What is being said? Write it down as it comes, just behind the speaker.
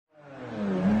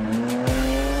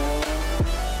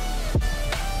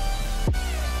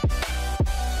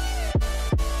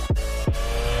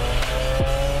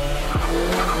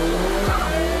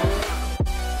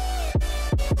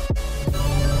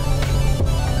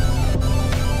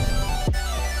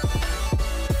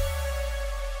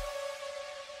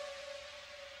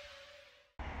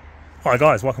Hi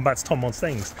guys, welcome back to Tom Mods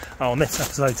Things. On this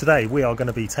episode today we are going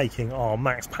to be taking our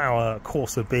max power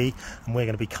Corsa B and we're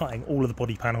going to be cutting all of the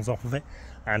body panels off of it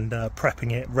and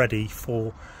prepping it ready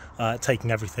for taking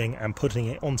everything and putting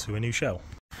it onto a new shell.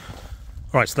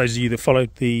 Right, so those of you that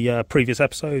followed the previous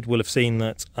episode will have seen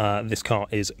that this car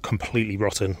is completely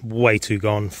rotten, way too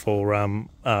gone for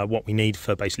what we need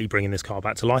for basically bringing this car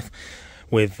back to life,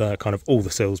 with kind of all the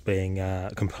sills being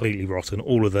completely rotten,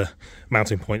 all of the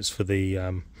mounting points for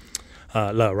the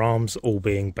lower arms all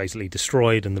being basically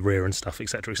destroyed, and the rear and stuff,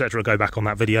 etc, etc. Go back on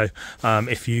that video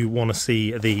if you want to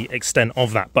see the extent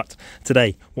of that. But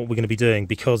today what we're going to be doing,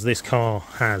 because this car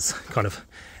has kind of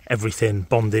everything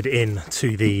bonded in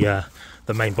to the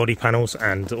main body panels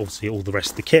and obviously all the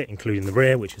rest of the kit, including the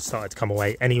rear, which has started to come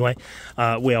away anyway,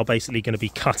 we are basically going to be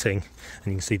cutting, and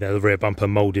you can see there the rear bumper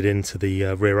molded into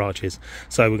the rear arches.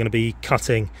 So we're going to be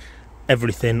cutting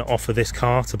everything off of this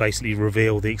car to basically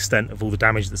reveal the extent of all the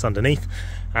damage that's underneath,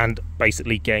 and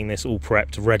basically getting this all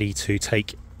prepped ready to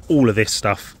take all of this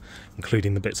stuff,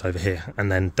 including the bits over here, and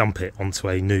then dump it onto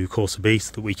a new Corsa B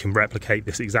so that we can replicate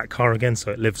this exact car again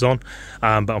so it lives on.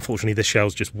 But unfortunately this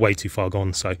shell's just way too far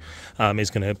gone, so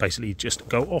it's going to basically just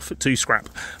go off to scrap.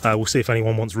 We'll see if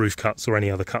anyone wants roof cuts or any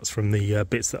other cuts from the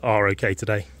bits that are okay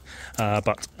today,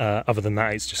 but other than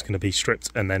that it's just going to be stripped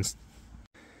and then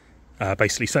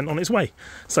basically sent on its way.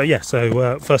 So yeah,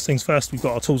 so first things first, we've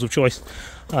got our tools of choice,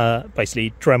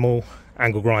 basically Dremel,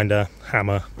 angle grinder,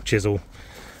 hammer, chisel,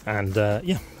 and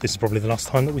yeah, this is probably the last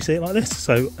time that we see it like this,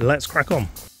 so let's crack on.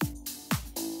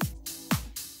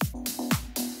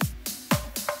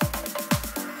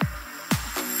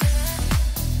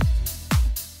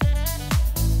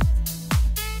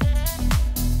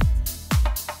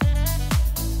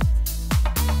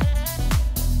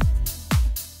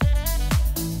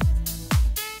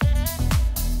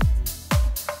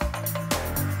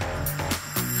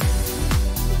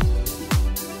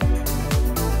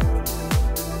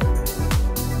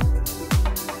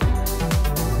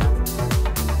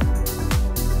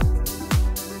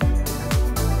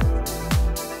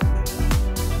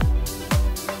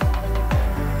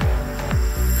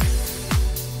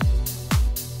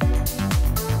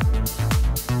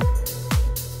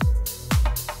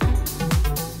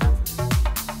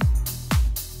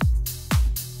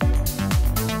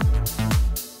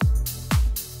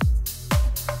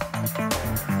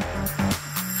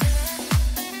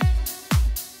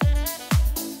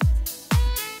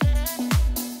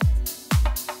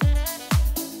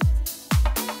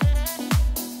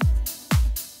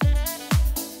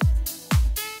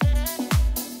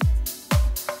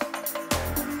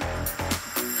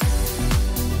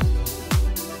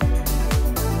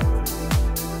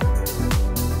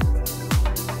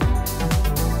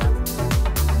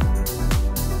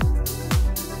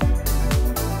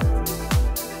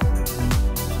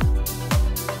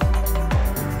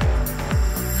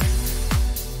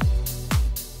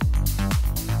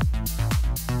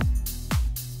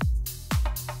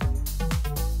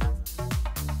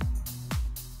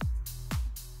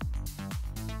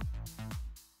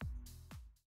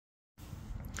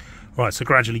 Right, so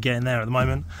gradually getting there at the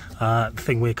moment. The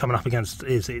thing we're coming up against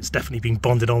is it's definitely been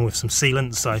bonded on with some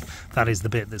sealant, so that is the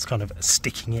bit that's kind of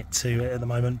sticking it to it at the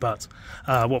moment. But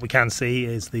what we can see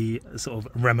is the sort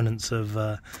of remnants of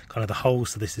kind of the hole.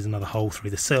 So this is another hole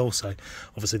through the sill, so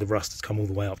obviously the rust has come all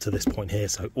the way up to this point here,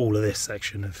 so all of this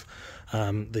section of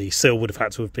the sill would have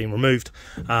had to have been removed,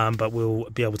 but we'll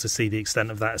be able to see the extent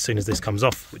of that as soon as this comes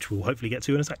off, which we'll hopefully get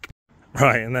to in a sec.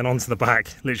 Right, and then onto the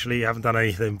back. Literally you haven't done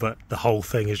anything, but the whole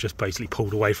thing is just basically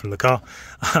pulled away from the car.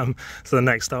 So the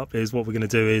next up is what we're going to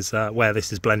do is where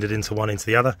this is blended into one into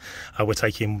the other, we're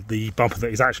taking the bumper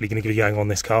that is actually going to be going on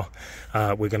this car.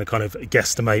 We're going to kind of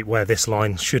guesstimate where this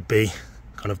line should be,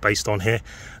 kind of based on here,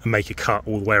 and make a cut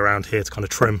all the way around here to kind of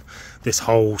trim this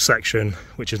whole section,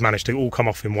 which has managed to all come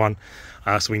off in one,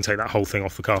 so we can take that whole thing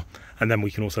off the car, and then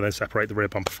we can also then separate the rear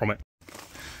bumper from it.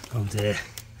 Oh dear.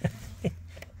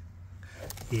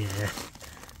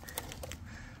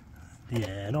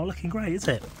 Yeah, not looking great, is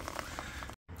it?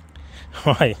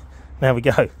 Right, there we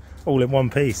go, all in one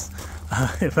piece.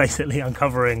 Basically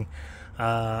uncovering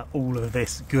all of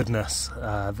this goodness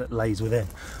that lays within.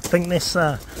 I think this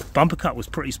bumper cut was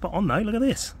pretty spot on though, look at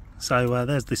this. So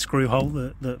there's the screw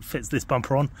hole that fits this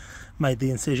bumper on. Made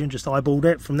the incision, just eyeballed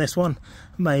it from this one.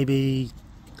 Maybe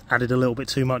added a little bit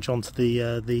too much onto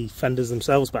the fenders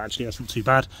themselves, but actually that's not too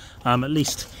bad. At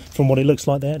least from what it looks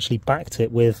like, they actually backed it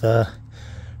with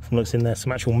from from looks in there,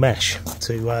 some actual mesh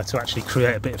to actually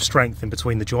create a bit of strength in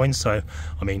between the joins. So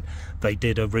I mean, they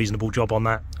did a reasonable job on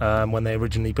that when they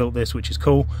originally built this, which is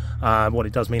cool. What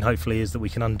it does mean hopefully is that we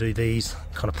can undo these,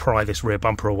 kind of pry this rear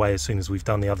bumper away as soon as we've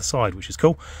done the other side, which is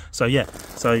cool. So yeah,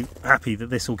 so happy that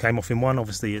this all came off in one.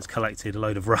 Obviously it's collected a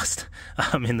load of rust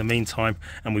in the meantime,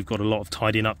 and we've got a lot of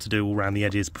tidying up to do all around the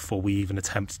edges before we even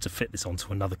attempt to fit this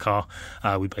onto another car.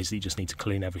 We basically just need to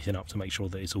clean everything up to make sure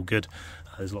that it's all good.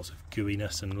 There's lots of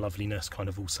gooiness and loveliness kind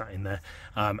of all sat in there,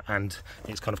 and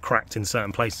it's kind of cracked in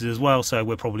certain places as well, so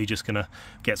we're probably just going to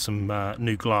get some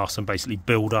new glass and basically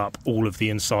build up all of the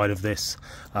inside of this,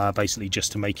 basically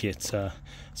just to make it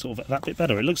sort of that bit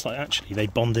better. It looks like actually they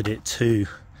bonded it to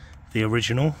the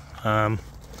original, so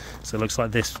it looks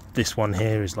like this one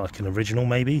here is like an original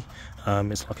maybe.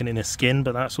 It's like an inner skin,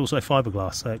 but that's also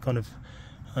fiberglass, so it kind of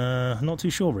not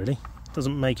too sure really.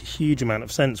 Doesn't make a huge amount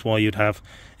of sense why you'd have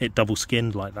it double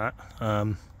skinned like that,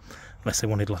 unless they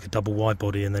wanted like a double wide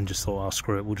body and then just thought, oh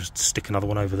screw it, we'll just stick another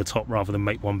one over the top rather than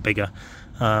make one bigger,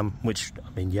 which I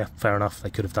mean, yeah, fair enough, they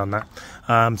could have done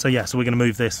that. So yeah, so we're going to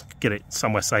move this, get it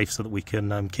somewhere safe so that we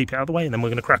can keep it out of the way, and then we're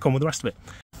going to crack on with the rest of it.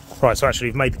 Right, so actually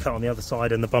we've made the cut on the other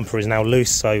side and the bumper is now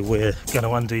loose, so we're going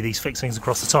to undo these fixings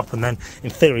across the top, and then in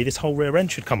theory this whole rear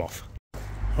end should come off.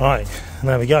 Right, and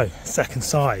there we go, second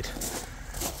side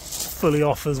fully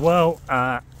off as well,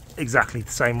 exactly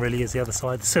the same really as the other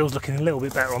side. The seal's looking a little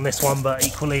bit better on this one, but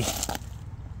equally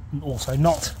also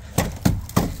not,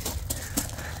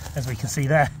 as we can see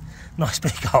there. Nice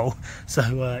big hole.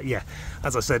 So yeah,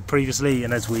 as I said previously,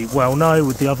 and as we well know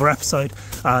with the other episode,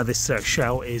 this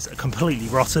shell is completely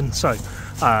rotten, so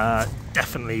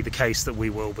definitely the case that we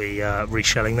will be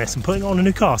reshelling this and putting on a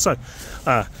new car. So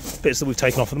bits that we've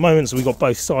taken off at the moment, so we've got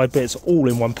both side bits all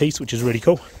in one piece, which is really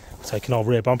cool. Taking our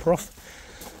rear bumper off,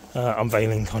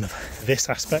 unveiling kind of this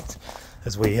aspect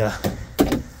as we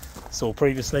saw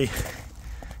previously.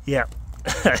 Yeah,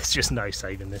 there's just no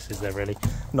saving this, is there really?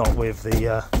 Not with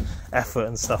the effort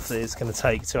and stuff that it's going to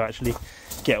take to actually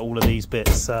get all of these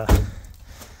bits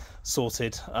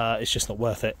sorted. It's just not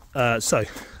worth it. So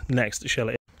next, shell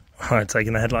it in. Right,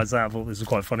 taking the headlights out, I thought this was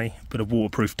quite funny. Bit of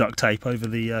waterproof duct tape over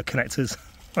the connectors.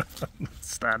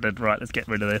 Standard. Right, let's get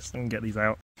rid of this and get these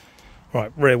out. Right,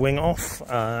 rear wing off,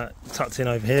 tucked in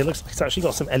over here. Looks like it's actually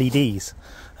got some LEDs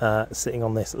sitting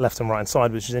on this left and right hand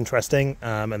side, which is interesting.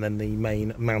 And then the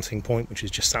main mounting point, which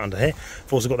is just sat under here.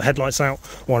 I've also got the headlights out.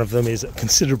 One of them is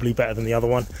considerably better than the other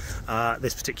one.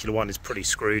 This particular one is pretty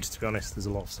screwed, to be honest. There's a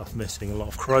lot of stuff missing, a lot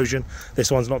of corrosion.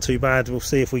 This one's not too bad. We'll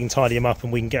see if we can tidy them up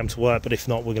and we can get them to work, but if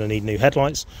not, we're going to need new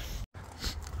headlights.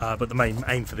 But the main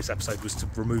aim for this episode was to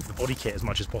remove the body kit as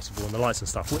much as possible and the lights and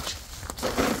stuff, which,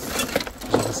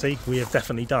 as you can see, we have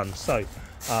definitely done. So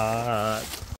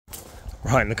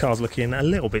right, and the car's looking a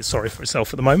little bit sorry for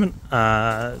itself at the moment.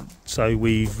 So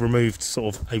we've removed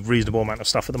sort of a reasonable amount of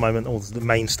stuff at the moment, all the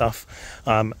main stuff.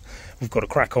 We've got to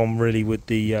crack on really with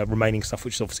the remaining stuff,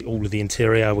 which is obviously all of the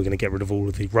interior. We're going to get rid of all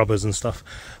of the rubbers and stuff,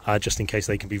 just in case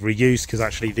they can be reused, because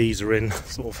actually these are in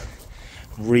sort of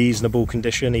reasonable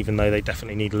condition, even though they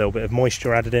definitely need a little bit of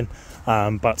moisture added in.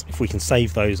 But if we can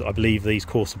save those, I believe these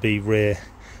Corsa B rear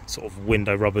sort of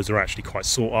window rubbers are actually quite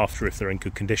sought after if they're in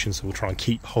good condition, so we'll try and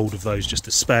keep hold of those just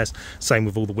as spares. Same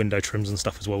with all the window trims and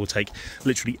stuff as well. We'll take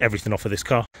literally everything off of this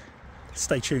car.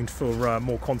 Stay tuned for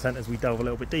more content as we delve a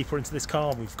little bit deeper into this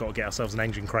car. We've got to get ourselves an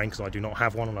engine crane because I do not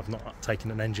have one, and I've not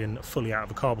taken an engine fully out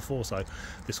of a car before, so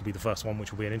this will be the first one,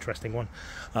 which will be an interesting one.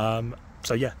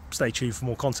 So yeah, stay tuned for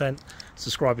more content.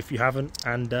 Subscribe if you haven't,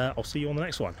 and I'll see you on the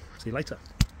next one. See you later.